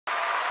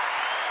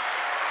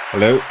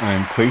Hello,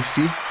 I'm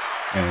Kwesi,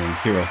 and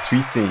here are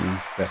three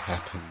things that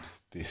happened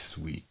this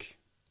week.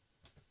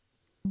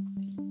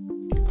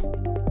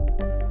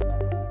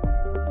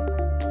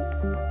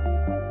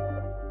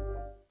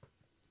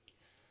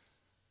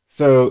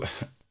 So,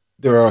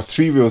 there are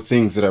three real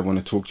things that I want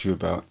to talk to you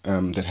about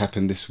that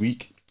happened this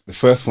week. The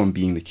first one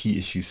being the key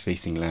issues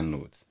facing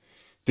landlords.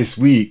 This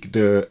week,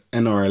 the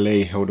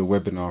NRLA held a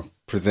webinar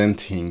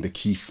presenting the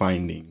key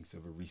findings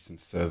of a recent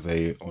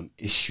survey on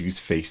issues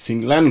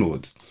facing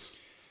landlords.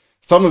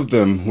 Some of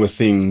them were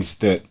things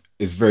that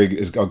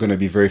are going to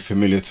be very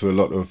familiar to a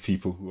lot of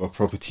people who are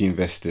property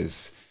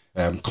investors.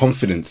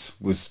 Confidence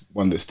was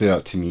one that stood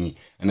out to me,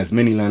 and as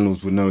many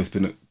landlords will know, it's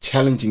been a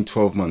challenging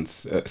 12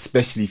 months,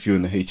 especially if you're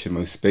in the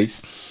HMO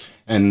space.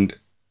 And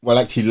while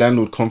actually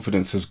landlord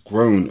confidence has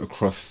grown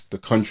across the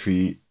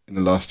country in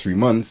the last 3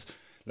 months,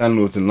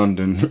 landlords in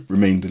London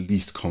remain the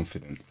least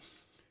confident,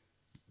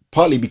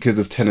 partly because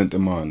of tenant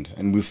demand.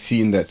 And we've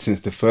seen that since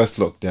the first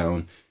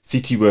lockdown,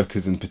 city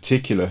workers in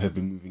particular have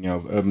been moving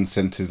out of urban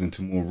centres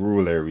into more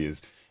rural areas.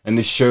 And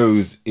this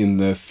shows in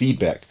the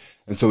feedback.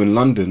 And so in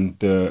London,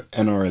 the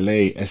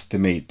NRLA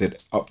estimate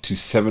that up to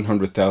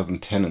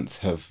 700,000 tenants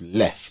have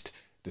left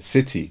the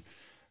city.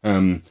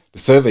 The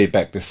survey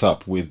backed this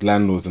up with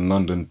landlords in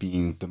London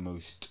being the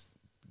most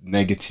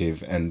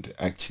negative, and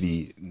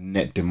actually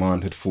net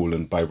demand had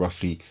fallen by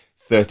roughly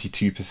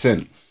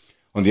 32%.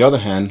 On the other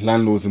hand,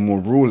 landlords in more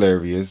rural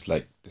areas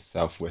like the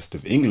southwest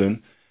of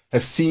England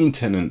have seen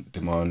tenant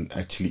demand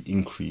actually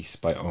increase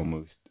by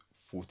almost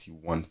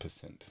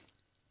 41%.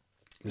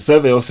 The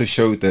survey also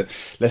showed that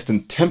less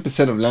than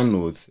 10% of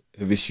landlords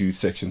have issued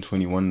Section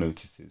 21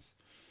 notices.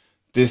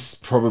 This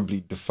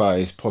probably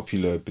defies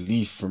popular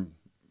belief from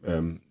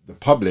the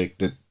public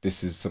that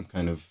this is some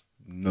kind of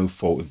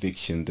no-fault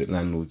eviction that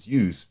landlords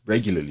use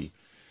regularly.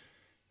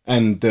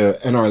 And the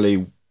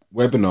NRLA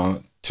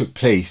webinar took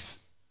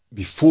place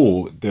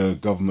before the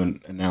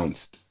government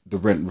announced the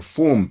rent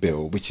reform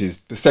bill, which is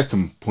the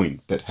second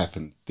point that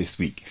happened this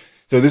week.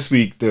 So this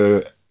week,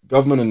 the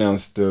government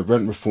announced the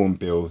rent reform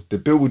bill. The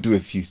bill will do a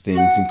few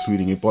things,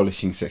 including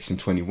abolishing Section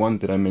 21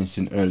 that I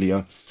mentioned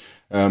earlier.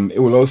 It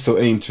will also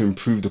aim to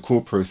improve the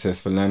court process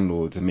for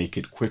landlords and make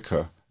it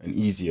quicker and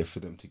easier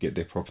for them to get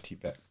their property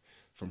back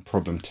from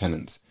problem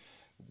tenants.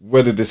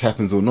 Whether this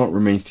happens or not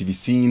remains to be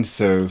seen,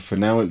 so for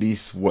now at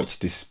least, watch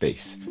this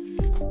space.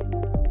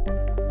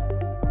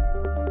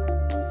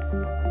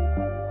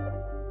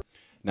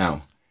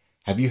 Now,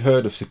 have you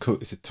heard of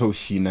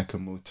Satoshi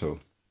Nakamoto?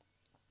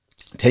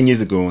 10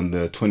 years ago, on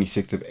the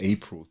 26th of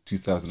April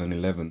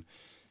 2011,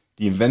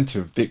 the inventor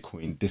of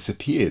Bitcoin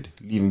disappeared,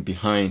 leaving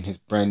behind his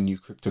brand new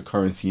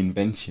cryptocurrency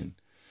invention.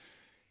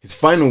 His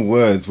final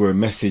words were a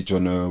message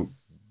on a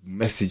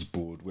message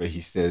board where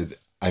he said,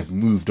 "I've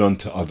moved on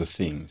to other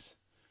things."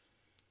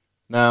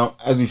 Now,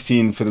 as we've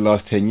seen for the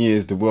last 10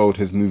 years, the world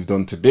has moved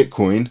on to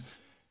Bitcoin,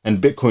 and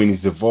Bitcoin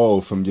has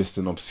evolved from just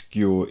an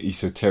obscure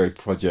esoteric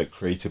project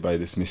created by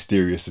this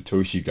mysterious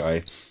Satoshi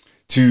guy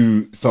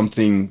to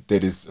something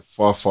that is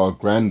far, far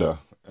grander,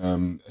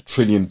 $1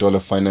 trillion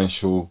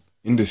financial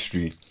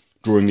industry,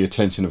 drawing the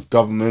attention of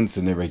governments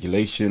and their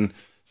regulation,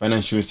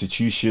 financial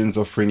institutions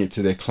offering it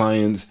to their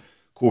clients,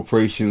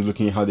 corporations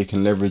looking at how they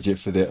can leverage it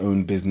for their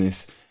own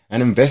business,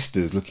 and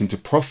investors looking to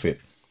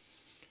profit.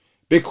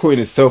 Bitcoin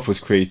itself was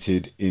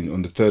created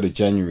on the 3rd of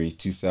January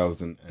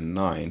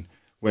 2009,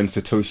 when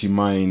Satoshi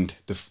mined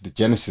the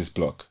Genesis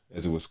block,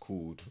 as it was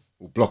called,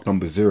 or block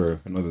number 0,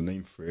 another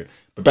name for it.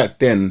 But back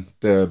then,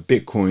 the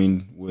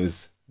Bitcoin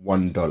was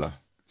 $1.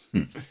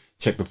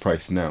 Check the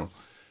price now.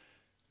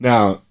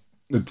 Now,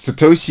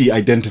 Satoshi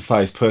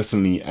identifies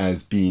personally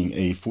as being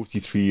a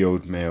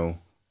 43-year-old male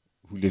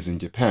who lives in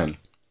Japan.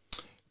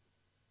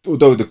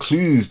 Although the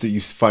clues that you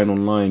find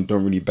online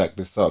don't really back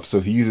this up. So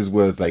he uses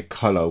words like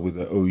color with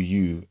an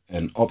OU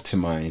and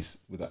optimize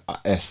with an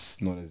S,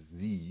 not a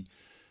Z,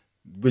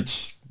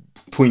 which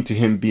point to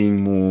him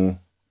being more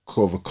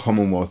of a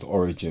Commonwealth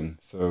origin.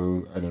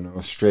 So, I don't know,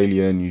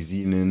 Australia, New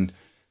Zealand,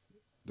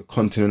 the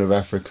continent of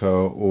Africa,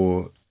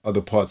 or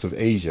other parts of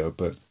Asia.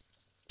 But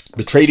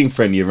the trading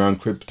frenzy around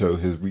crypto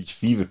has reached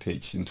fever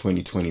pitch in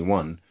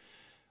 2021.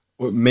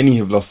 Many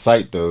have lost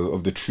sight, though,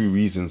 of the true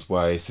reasons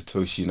why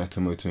Satoshi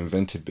Nakamoto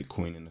invented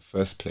Bitcoin in the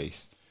first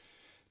place.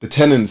 The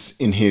tenants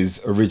in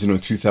his original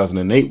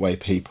 2008 white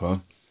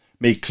paper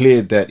made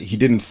clear that he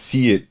didn't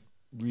see it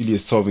really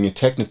as solving a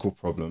technical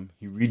problem.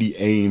 He really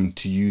aimed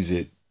to use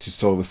it to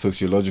solve a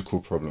sociological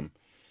problem,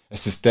 a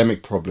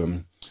systemic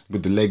problem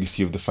with the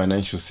legacy of the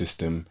financial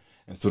system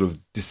and sort of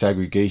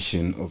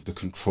disaggregation of the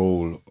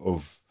control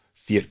of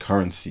fiat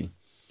currency.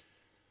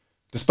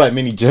 Despite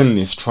many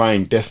journalists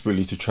trying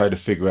desperately to try to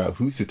figure out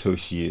who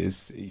Satoshi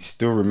is, he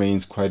still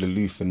remains quite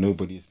aloof and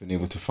nobody has been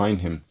able to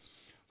find him.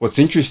 What's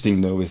interesting,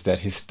 though, is that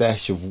his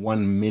stash of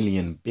 1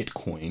 million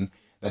Bitcoin,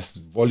 that's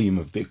the volume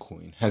of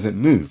Bitcoin, hasn't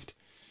moved.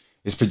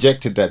 It's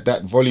projected that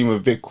that volume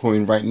of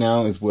Bitcoin right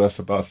now is worth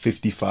about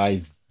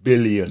 $55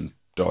 billion.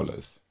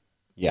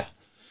 Yeah.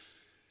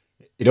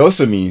 It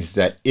also means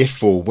that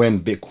if or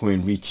when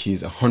Bitcoin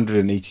reaches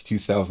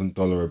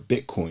 $182,000 a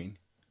Bitcoin,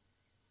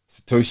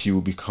 Satoshi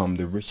will become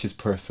the richest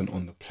person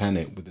on the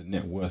planet with a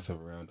net worth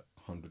of around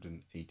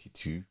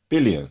 182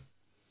 billion.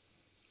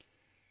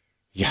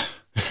 Yeah.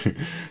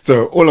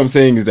 So all I'm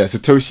saying is that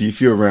Satoshi, if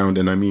you're around,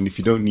 and I mean, if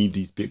you don't need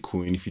these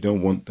Bitcoin, if you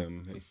don't want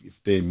them,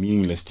 if they're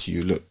meaningless to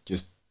you, look,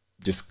 just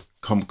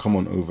come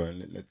on over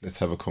and let's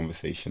have a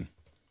conversation.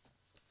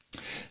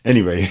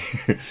 Anyway,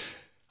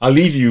 I'll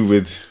leave you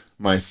with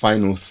my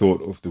final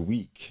thought of the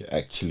week,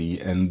 actually,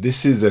 and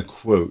this is a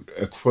quote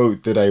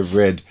that I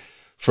read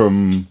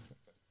from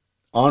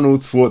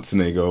Arnold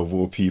Schwarzenegger, of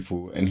all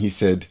people, and he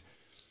said,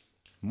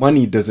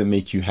 "Money doesn't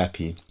make you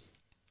happy.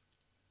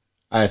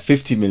 I have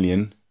 50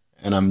 million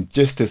and I'm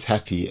just as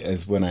happy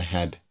as when I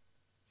had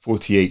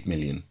 48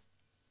 million.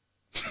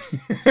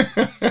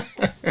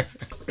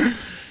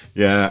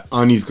 Yeah,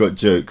 Arnie's got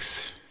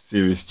jokes,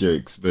 serious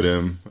jokes, but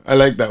I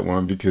like that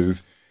one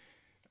because,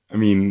 I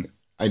mean,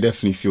 I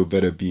definitely feel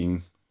better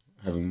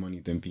having money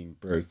than being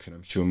broke, and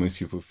I'm sure most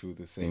people feel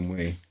the same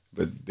way.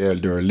 But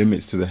there are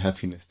limits to the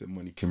happiness that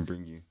money can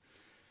bring you.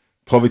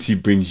 Poverty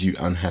brings you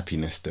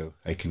unhappiness, though.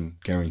 I can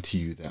guarantee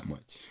you that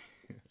much.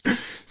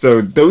 So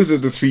those are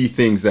the 3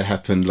 things that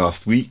happened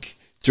last week.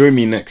 Join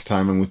me next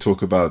time and we'll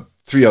talk about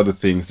 3 other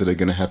things that are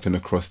going to happen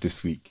across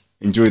this week.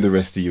 Enjoy the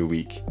rest of your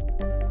week.